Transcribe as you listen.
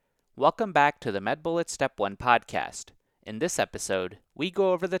Welcome back to the MedBullets Step 1 podcast. In this episode, we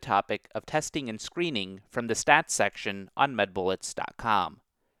go over the topic of testing and screening from the stats section on medbullets.com.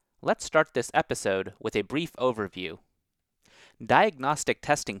 Let's start this episode with a brief overview. Diagnostic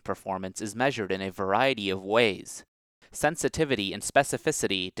testing performance is measured in a variety of ways. Sensitivity and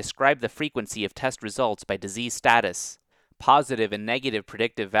specificity describe the frequency of test results by disease status. Positive and negative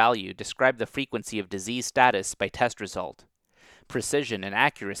predictive value describe the frequency of disease status by test result. Precision and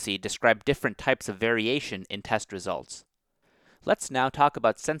accuracy describe different types of variation in test results. Let's now talk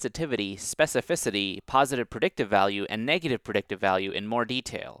about sensitivity, specificity, positive predictive value, and negative predictive value in more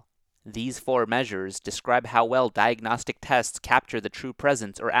detail. These four measures describe how well diagnostic tests capture the true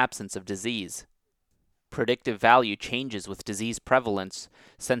presence or absence of disease. Predictive value changes with disease prevalence.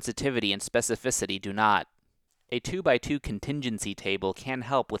 Sensitivity and specificity do not. A 2x2 contingency table can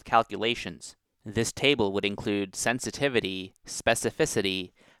help with calculations. This table would include sensitivity,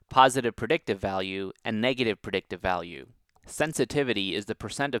 specificity, positive predictive value, and negative predictive value. Sensitivity is the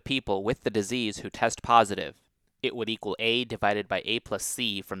percent of people with the disease who test positive. It would equal A divided by A plus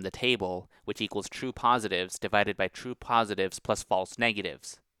C from the table, which equals true positives divided by true positives plus false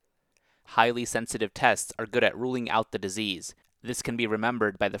negatives. Highly sensitive tests are good at ruling out the disease. This can be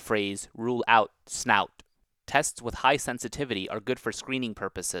remembered by the phrase, rule out snout. Tests with high sensitivity are good for screening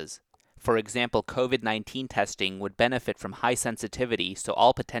purposes. For example, COVID-19 testing would benefit from high sensitivity so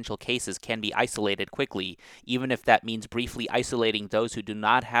all potential cases can be isolated quickly, even if that means briefly isolating those who do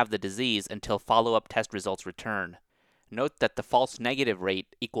not have the disease until follow-up test results return. Note that the false negative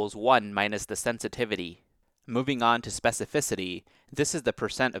rate equals 1 minus the sensitivity. Moving on to specificity, this is the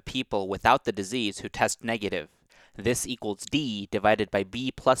percent of people without the disease who test negative. This equals D divided by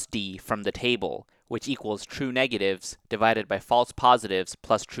B plus D from the table, which equals true negatives divided by false positives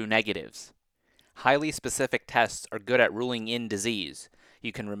plus true negatives. Highly specific tests are good at ruling in disease.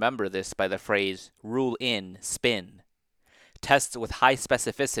 You can remember this by the phrase, rule in spin. Tests with high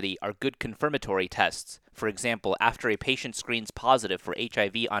specificity are good confirmatory tests. For example, after a patient screens positive for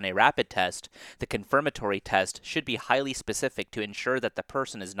HIV on a rapid test, the confirmatory test should be highly specific to ensure that the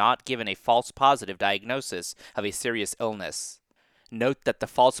person is not given a false positive diagnosis of a serious illness. Note that the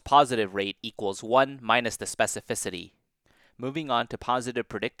false positive rate equals 1 minus the specificity. Moving on to positive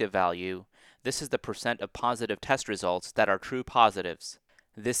predictive value, this is the percent of positive test results that are true positives.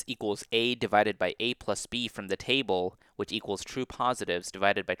 This equals A divided by A plus B from the table, which equals true positives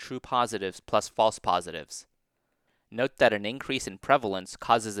divided by true positives plus false positives. Note that an increase in prevalence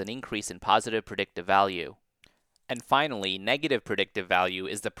causes an increase in positive predictive value. And finally, negative predictive value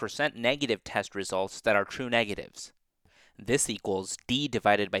is the percent negative test results that are true negatives. This equals D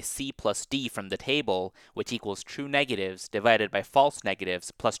divided by C plus D from the table, which equals true negatives divided by false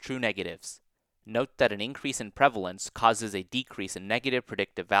negatives plus true negatives. Note that an increase in prevalence causes a decrease in negative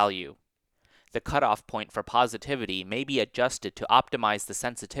predictive value. The cutoff point for positivity may be adjusted to optimize the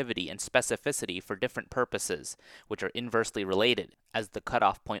sensitivity and specificity for different purposes, which are inversely related, as the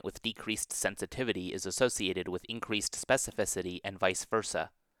cutoff point with decreased sensitivity is associated with increased specificity and vice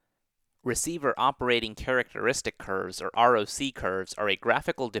versa. Receiver Operating Characteristic Curves, or ROC curves, are a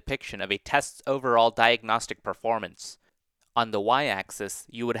graphical depiction of a test's overall diagnostic performance. On the y-axis,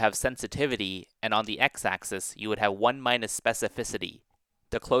 you would have sensitivity, and on the x-axis, you would have 1 minus specificity.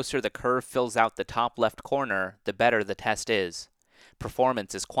 The closer the curve fills out the top left corner, the better the test is.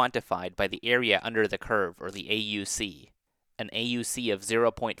 Performance is quantified by the area under the curve, or the AUC. An AUC of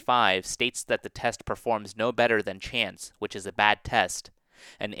 0.5 states that the test performs no better than chance, which is a bad test.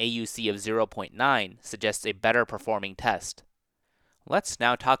 An AUC of 0.9 suggests a better performing test. Let's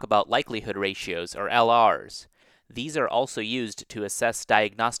now talk about likelihood ratios, or LRs. These are also used to assess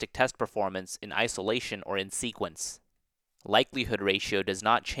diagnostic test performance in isolation or in sequence. Likelihood ratio does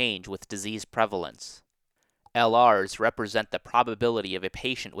not change with disease prevalence. LRs represent the probability of a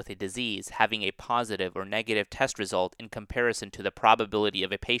patient with a disease having a positive or negative test result in comparison to the probability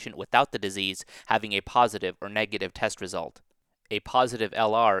of a patient without the disease having a positive or negative test result. A positive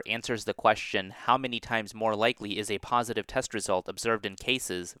LR answers the question, how many times more likely is a positive test result observed in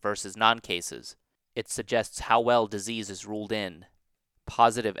cases versus non-cases? It suggests how well disease is ruled in.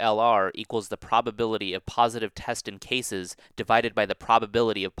 Positive LR equals the probability of positive test in cases divided by the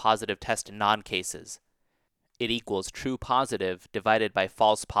probability of positive test in non-cases. It equals true positive divided by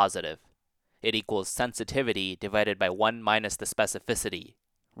false positive. It equals sensitivity divided by 1 minus the specificity.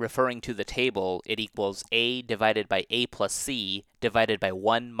 Referring to the table, it equals A divided by A plus C divided by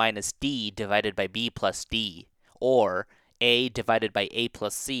 1 minus D divided by B plus D, or A divided by A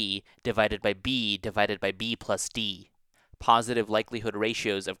plus C divided by B plus D. positive likelihood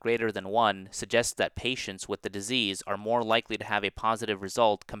ratios of greater than 1 suggests that patients with the disease are more likely to have a positive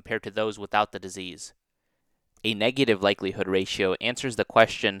result compared to those without the disease. A negative likelihood ratio answers the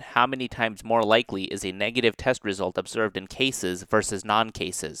question how many times more likely is a negative test result observed in cases versus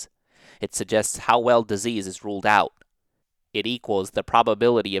non-cases. It suggests how well disease is ruled out. It equals the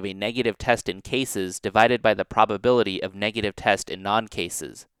probability of a negative test in cases divided by the probability of negative test in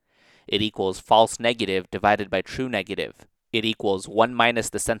non-cases. It equals false negative divided by true negative. It equals 1 minus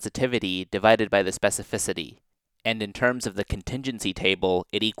the sensitivity divided by the specificity. And in terms of the contingency table,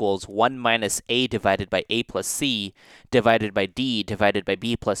 it equals 1 minus A divided by A plus C divided by D divided by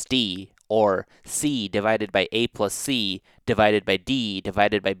B plus D, or C divided by A plus C divided by D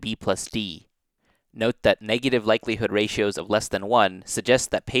divided by B plus D. Note that negative likelihood ratios of less than 1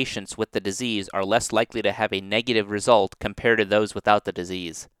 suggest that patients with the disease are less likely to have a negative result compared to those without the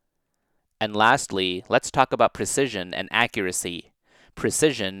disease. And lastly, let's talk about precision and accuracy.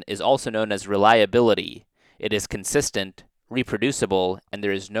 Precision is also known as reliability. It is consistent, reproducible, and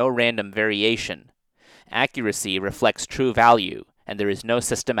there is no random variation. Accuracy reflects true value, and there is no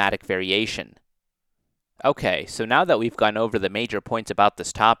systematic variation. Okay, so now that we've gone over the major points about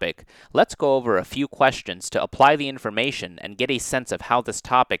this topic, let's go over a few questions to apply the information and get a sense of how this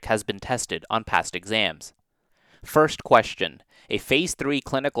topic has been tested on past exams. First question. A Phase 3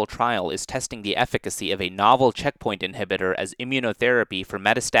 clinical trial is testing the efficacy of a novel checkpoint inhibitor as immunotherapy for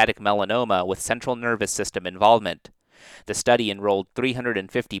metastatic melanoma with central nervous system involvement. The study enrolled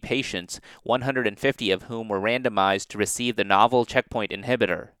 350 patients, 150 of whom were randomized to receive the novel checkpoint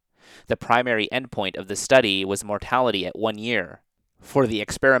inhibitor. The primary endpoint of the study was mortality at 1 year. For the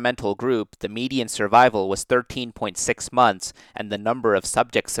experimental group, the median survival was 13.6 months, and the number of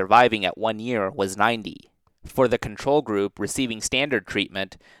subjects surviving at 1 year was 90. For the control group receiving standard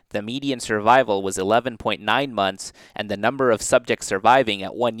treatment, the median survival was 11.9 months, and the number of subjects surviving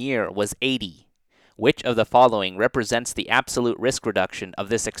at 1 year was 80. Which of the following represents the absolute risk reduction of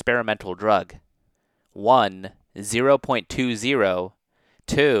this experimental drug? 1. 0.20,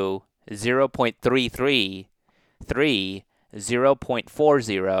 2. 0.33, 3.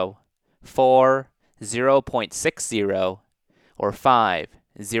 0.40, 4. 0.60, or 5.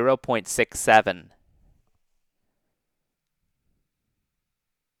 0.67.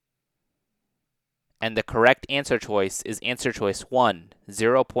 And the correct answer choice is answer choice 1,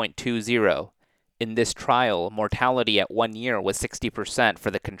 0.20. In this trial, mortality at 1 year was 60% for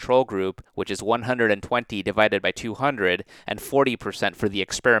the control group, which is 120 divided by 200, and 40% for the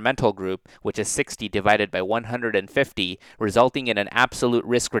experimental group, which is 60 divided by 150, resulting in an absolute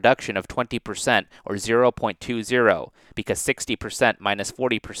risk reduction of 20%, or 0.20, because 60% minus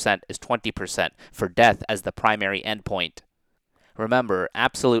 40% is 20% for death as the primary endpoint. Remember,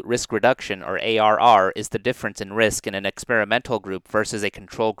 absolute risk reduction, or ARR, is the difference in risk in an experimental group versus a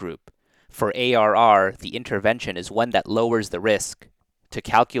control group. For ARR, the intervention is one that lowers the risk. To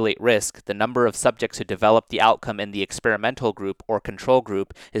calculate risk, the number of subjects who develop the outcome in the experimental group or control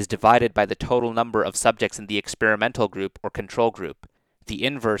group is divided by the total number of subjects in the experimental group or control group. The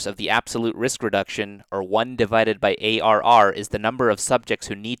inverse of the absolute risk reduction, or 1 divided by ARR, is the number of subjects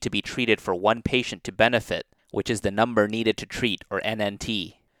who need to be treated for one patient to benefit, which is the number needed to treat, or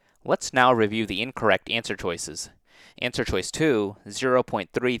NNT. Let's now review the incorrect answer choices. Answer choice 2,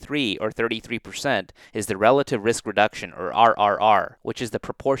 0.33 or 33%, is the relative risk reduction, or RRR, which is the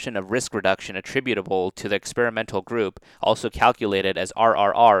proportion of risk reduction attributable to the experimental group, also calculated as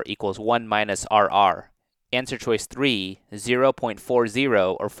RRR equals 1 minus RR. Answer choice 3,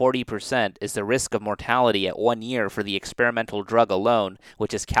 0.40 or 40%, is the risk of mortality at 1 year for the experimental drug alone,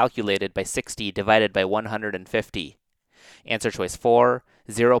 which is calculated by 60 divided by 150. Answer choice 4,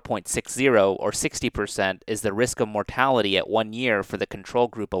 0.60 or 60%, is the risk of mortality at 1 year for the control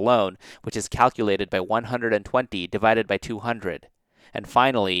group alone, which is calculated by 120 divided by 200. And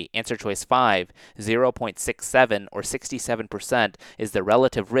finally, answer choice 5, 0.67 or 67%, is the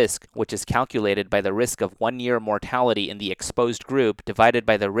relative risk, which is calculated by the risk of 1 year mortality in the exposed group divided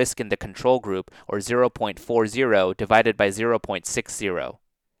by the risk in the control group, or 0.40 divided by 0.60.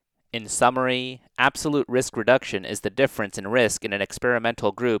 In summary, absolute risk reduction is the difference in risk in an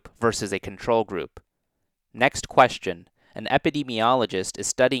experimental group versus a control group. Next question. An epidemiologist is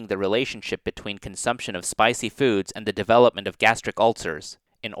studying the relationship between consumption of spicy foods and the development of gastric ulcers.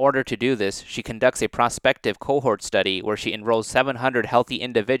 In order to do this, she conducts a prospective cohort study where she enrolls 700 healthy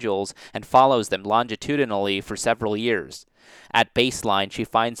individuals and follows them longitudinally for several years. At baseline, she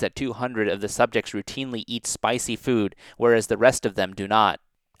finds that 200 of the subjects routinely eat spicy food, whereas the rest of them do not.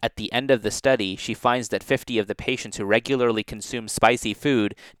 At the end of the study, she finds that 50 of the patients who regularly consume spicy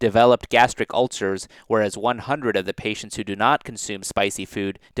food developed gastric ulcers, whereas 100 of the patients who do not consume spicy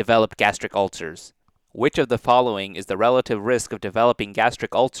food developed gastric ulcers. Which of the following is the relative risk of developing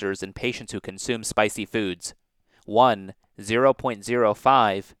gastric ulcers in patients who consume spicy foods? 1.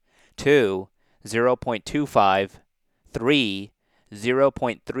 0.05, 2. 0.25, 3.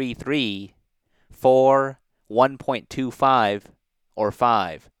 0.33, 4. 1.25, or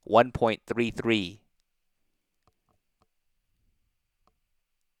 5. 1.33.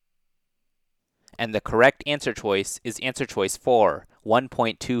 And the correct answer choice is answer choice 4,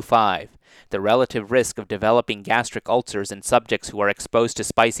 1.25. The relative risk of developing gastric ulcers in subjects who are exposed to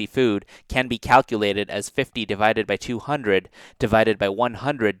spicy food can be calculated as 50 divided by 200 divided by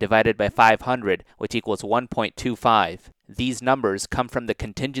 100 divided by 500, which equals 1.25. These numbers come from the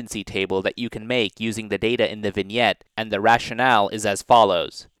contingency table that you can make using the data in the vignette, and the rationale is as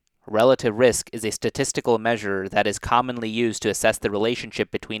follows. Relative risk is a statistical measure that is commonly used to assess the relationship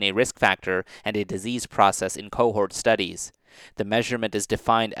between a risk factor and a disease process in cohort studies. The measurement is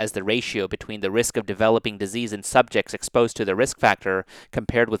defined as the ratio between the risk of developing disease in subjects exposed to the risk factor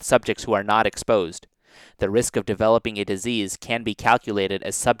compared with subjects who are not exposed. The risk of developing a disease can be calculated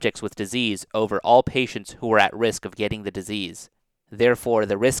as subjects with disease over all patients who are at risk of getting the disease. Therefore,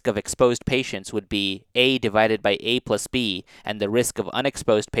 the risk of exposed patients would be A divided by A plus B, and the risk of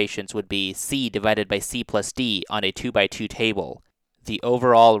unexposed patients would be C divided by C plus D on a 2x2 table. The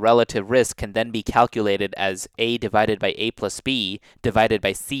overall relative risk can then be calculated as A divided by A plus B divided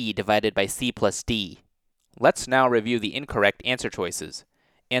by C divided by C plus D. Let's now review the incorrect answer choices.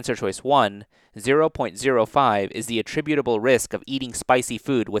 Answer choice 1, 0.05 is the attributable risk of eating spicy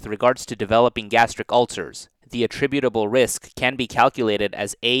food with regards to developing gastric ulcers. The attributable risk can be calculated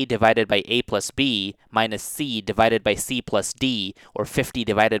as A divided by A plus B minus C divided by C plus D, or 50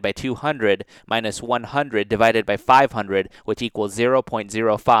 divided by 200 minus 100 divided by 500, which equals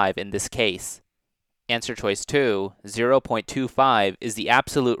 0.05 in this case. Answer choice 2, 0.25 is the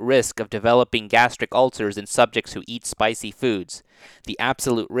absolute risk of developing gastric ulcers in subjects who eat spicy foods. The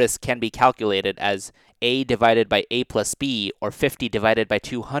absolute risk can be calculated as A divided by A plus B, or 50 divided by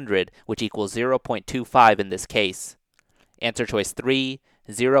 200, which equals 0.25 in this case. Answer choice 3,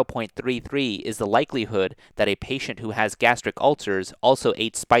 0.33 is the likelihood that a patient who has gastric ulcers also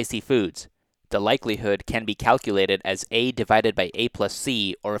ate spicy foods. The likelihood can be calculated as A divided by A plus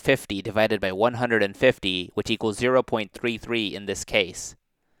C, or 50 divided by 150, which equals 0.33 in this case.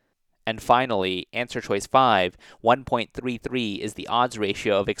 And finally, answer choice 5, 1.33 is the odds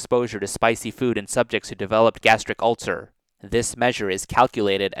ratio of exposure to spicy food in subjects who developed gastric ulcer. This measure is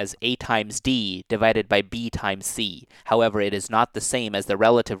calculated as A times D divided by B times C. However, it is not the same as the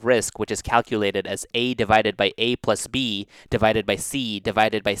relative risk, which is calculated as A divided by A plus B divided by C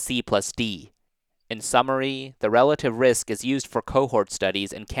divided by C plus D. In summary, the relative risk is used for cohort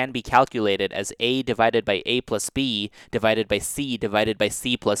studies and can be calculated as A divided by A plus B divided by C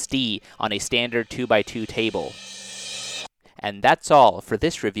plus D on a standard 2x2 table. And that's all for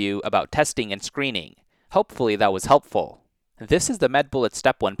this review about testing and screening. Hopefully that was helpful. This is the MedBullets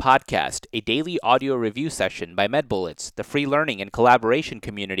Step 1 podcast, a daily audio review session by MedBullets, the free learning and collaboration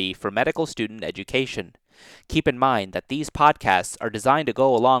community for medical student education. Keep in mind that these podcasts are designed to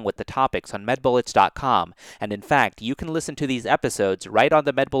go along with the topics on medbullets.com, and in fact, you can listen to these episodes right on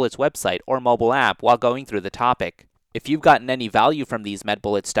the MedBullets website or mobile app while going through the topic. If you've gotten any value from these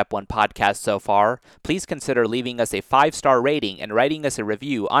MedBullets Step 1 podcasts so far, please consider leaving us a 5-star rating and writing us a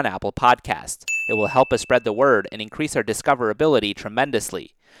review on Apple Podcasts. It will help us spread the word and increase our discoverability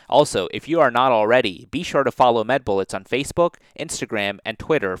tremendously. Also, if you are not already, be sure to follow MedBullets on Facebook, Instagram, and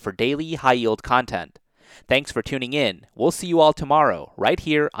Twitter for daily high-yield content. Thanks for tuning in. We'll see you all tomorrow, right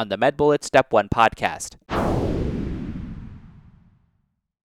here on the MedBullets Step 1 podcast.